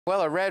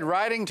Well, a red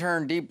riding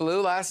turned deep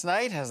blue last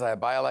night as a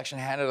by-election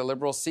handed a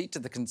Liberal seat to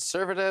the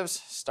Conservatives.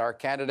 Star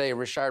candidate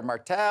Richard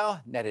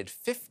Martel netted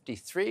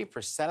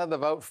 53% of the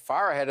vote,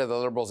 far ahead of the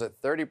Liberals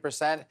at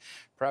 30%.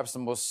 Perhaps the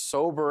most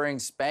sobering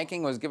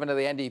spanking was given to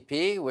the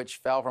NDP, which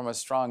fell from a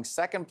strong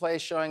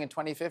second-place showing in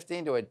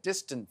 2015 to a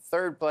distant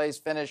third-place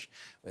finish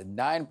with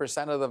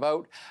 9% of the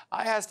vote.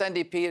 I asked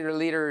NDP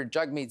leader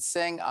Jagmeet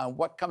Singh on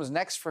what comes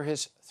next for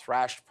his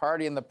thrashed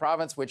party in the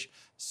province, which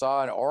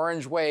saw an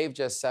orange wave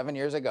just 7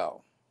 years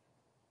ago.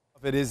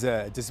 It is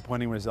a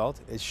disappointing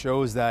result. It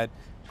shows that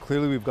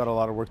clearly we've got a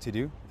lot of work to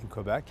do in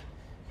Quebec.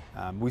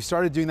 We've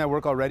started doing that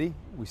work already.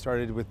 We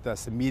started with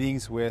some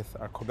meetings with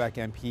our Quebec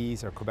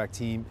MPs, our Quebec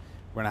team.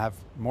 We're going to have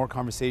more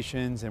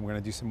conversations and we're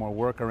going to do some more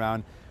work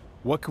around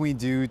what can we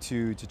do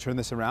to turn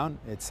this around.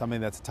 It's something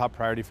that's a top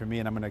priority for me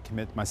and I'm going to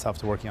commit myself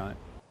to working on it.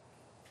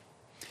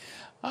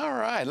 All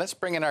right, let's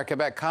bring in our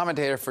Quebec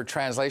commentator for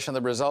translation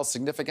of the results'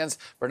 significance.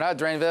 Bernard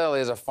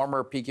Drainville is a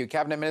former PQ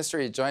cabinet minister.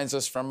 He joins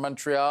us from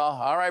Montreal.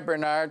 All right,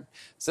 Bernard,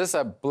 is this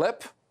a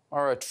blip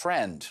or a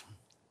trend?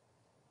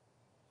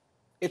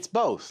 It's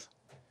both.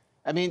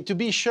 I mean, to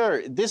be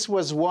sure, this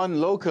was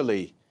won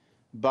locally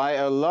by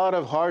a lot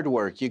of hard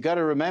work. You got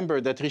to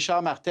remember that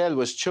Richard Martel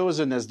was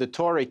chosen as the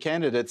Tory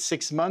candidate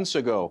 6 months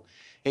ago,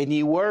 and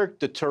he worked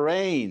the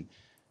terrain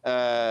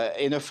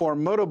in a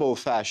formidable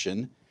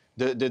fashion.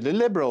 The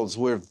Liberals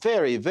were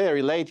very,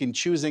 very late in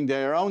choosing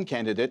their own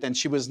candidate, and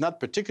she was not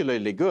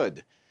particularly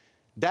good.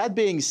 That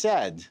being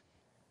said,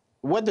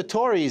 what the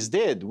Tories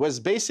did was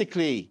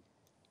basically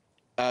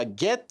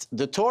get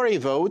the Tory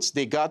votes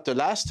they got the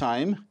last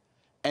time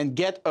and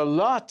get a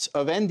lot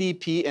of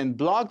NDP and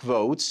Bloc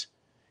votes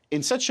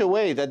in such a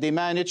way that they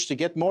managed to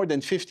get more than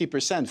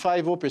 50%,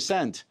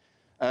 50%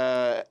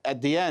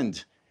 at the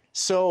end.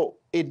 So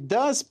it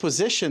does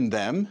position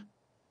them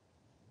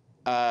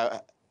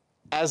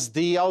as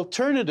the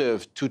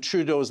alternative to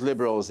Trudeau's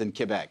Liberals in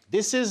Quebec.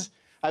 This is,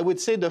 I would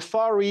say, the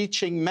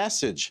far-reaching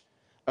message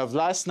of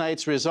last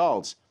night's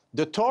results.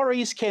 The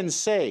Tories can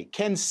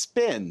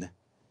spin,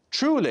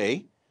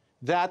 truly,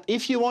 that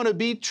if you want to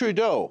beat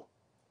Trudeau,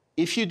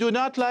 if you do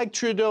not like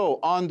Trudeau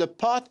on the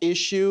pot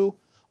issue,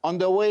 on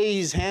the way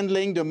he's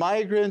handling the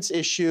migrants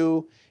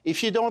issue,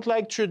 if you don't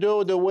like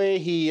Trudeau the way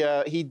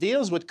he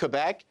deals with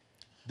Quebec,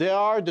 there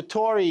are the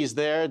Tories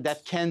there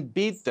that can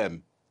beat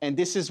them. And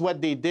this is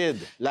what they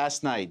did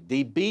last night.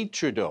 They beat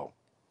Trudeau.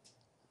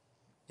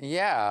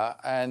 Yeah,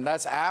 and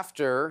that's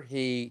after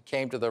he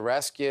came to the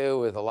rescue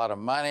with a lot of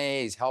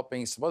money. He's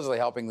supposedly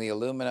helping the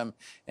aluminum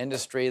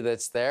industry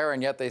that's there,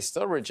 and yet they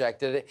still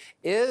rejected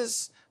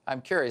it.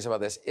 I'm curious about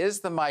this. Is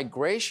the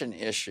migration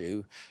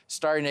issue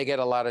starting to get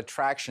a lot of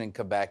traction in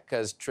Quebec?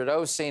 Because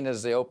Trudeau's seen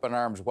as the open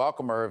arms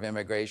welcomer of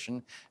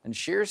immigration, and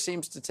Scheer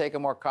seems to take a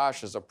more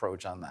cautious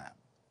approach on that.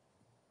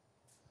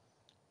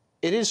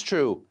 It is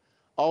true.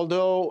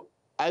 Although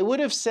I would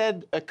have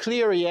said a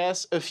clear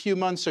yes a few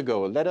months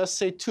ago. Let us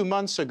say 2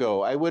 months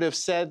ago, I would have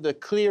said a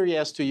clear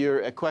yes to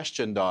your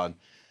question, Don.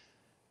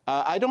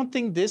 I don't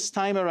think this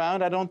time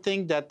around, I don't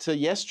think that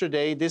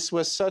yesterday this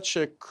was such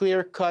a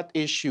clear-cut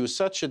issue,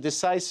 such a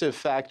decisive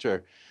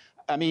factor.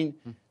 I mean,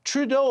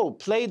 Trudeau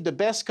played the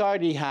best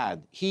card he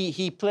had.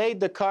 He played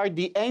the card,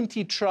 the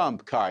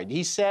anti-Trump card.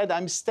 He said,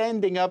 I'm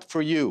standing up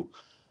for you,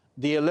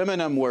 the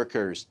aluminum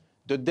workers,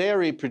 the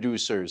dairy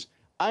producers.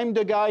 I'm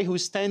the guy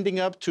who's standing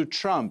up to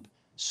Trump.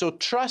 So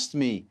trust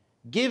me,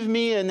 give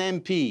me an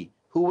MP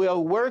who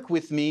will work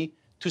with me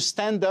to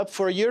stand up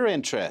for your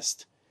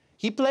interest.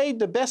 He played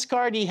the best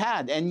card he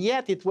had, and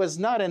yet it was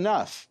not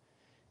enough.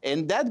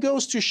 And that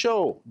goes to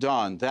show,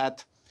 Don,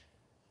 that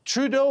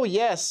Trudeau,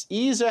 yes,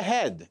 he's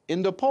ahead.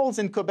 In the polls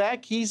in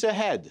Quebec, he's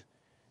ahead.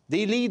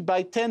 They lead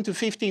by 10 to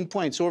 15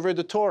 points over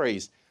the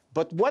Tories.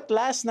 But what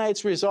last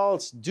night's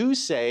results do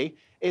say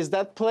is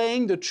that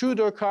playing the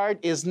Trudeau card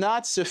is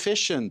not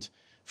sufficient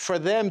for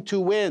them to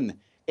win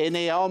in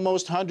a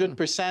almost 100%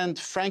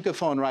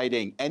 Francophone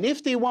riding. And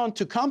if they want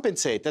to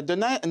compensate in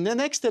the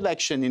next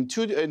election in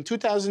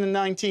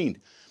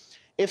 2019,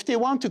 if they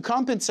want to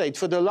compensate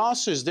for the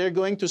losses they're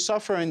going to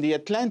suffer in the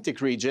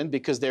Atlantic region,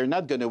 because they're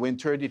not going to win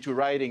 32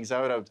 ridings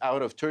out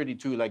of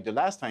 32 like the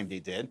last time they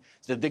did,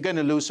 so they're going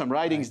to lose some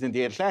ridings in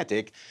the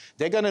Atlantic.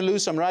 They're going to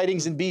lose some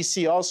ridings in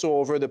BC also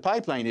over the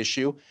pipeline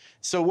issue.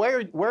 So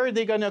where are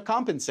they going to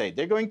compensate?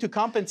 They're going to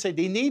compensate.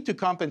 They need to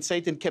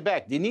compensate in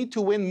Quebec. They need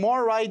to win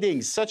more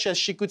ridings, such as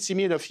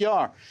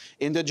Chicoutimi-Le-Fjord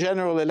in the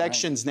general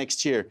elections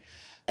next year.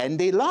 And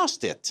they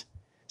lost it.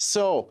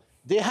 So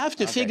they have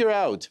to figure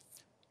out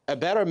a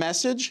better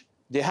message.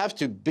 They have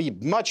to be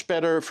much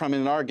better from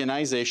an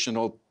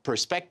organizational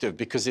perspective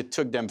because it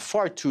took them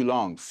far too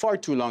long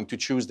to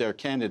choose their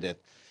candidate.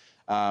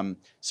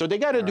 So they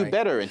got to do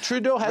better. And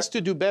Trudeau has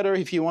to do better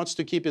if he wants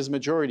to keep his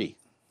majority.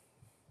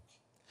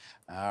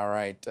 All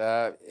right.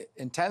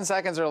 In 10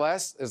 seconds or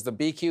less, is the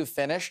BQ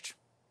finished?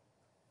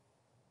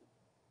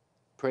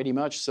 Pretty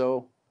much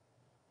so.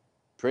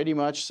 Pretty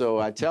much so.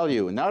 I tell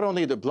you, not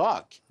only the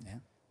Bloc,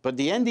 but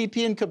the NDP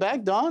in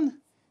Quebec, Don,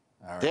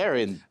 they're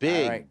in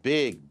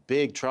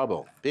big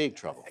trouble. Big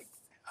trouble.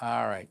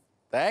 All right.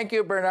 Thank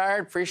you,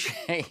 Bernard.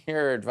 Appreciate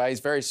your advice.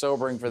 Very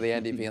sobering for the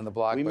NDP and the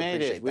Bloc. We but made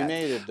appreciate it. We that.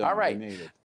 made it, Don. All right. We made it.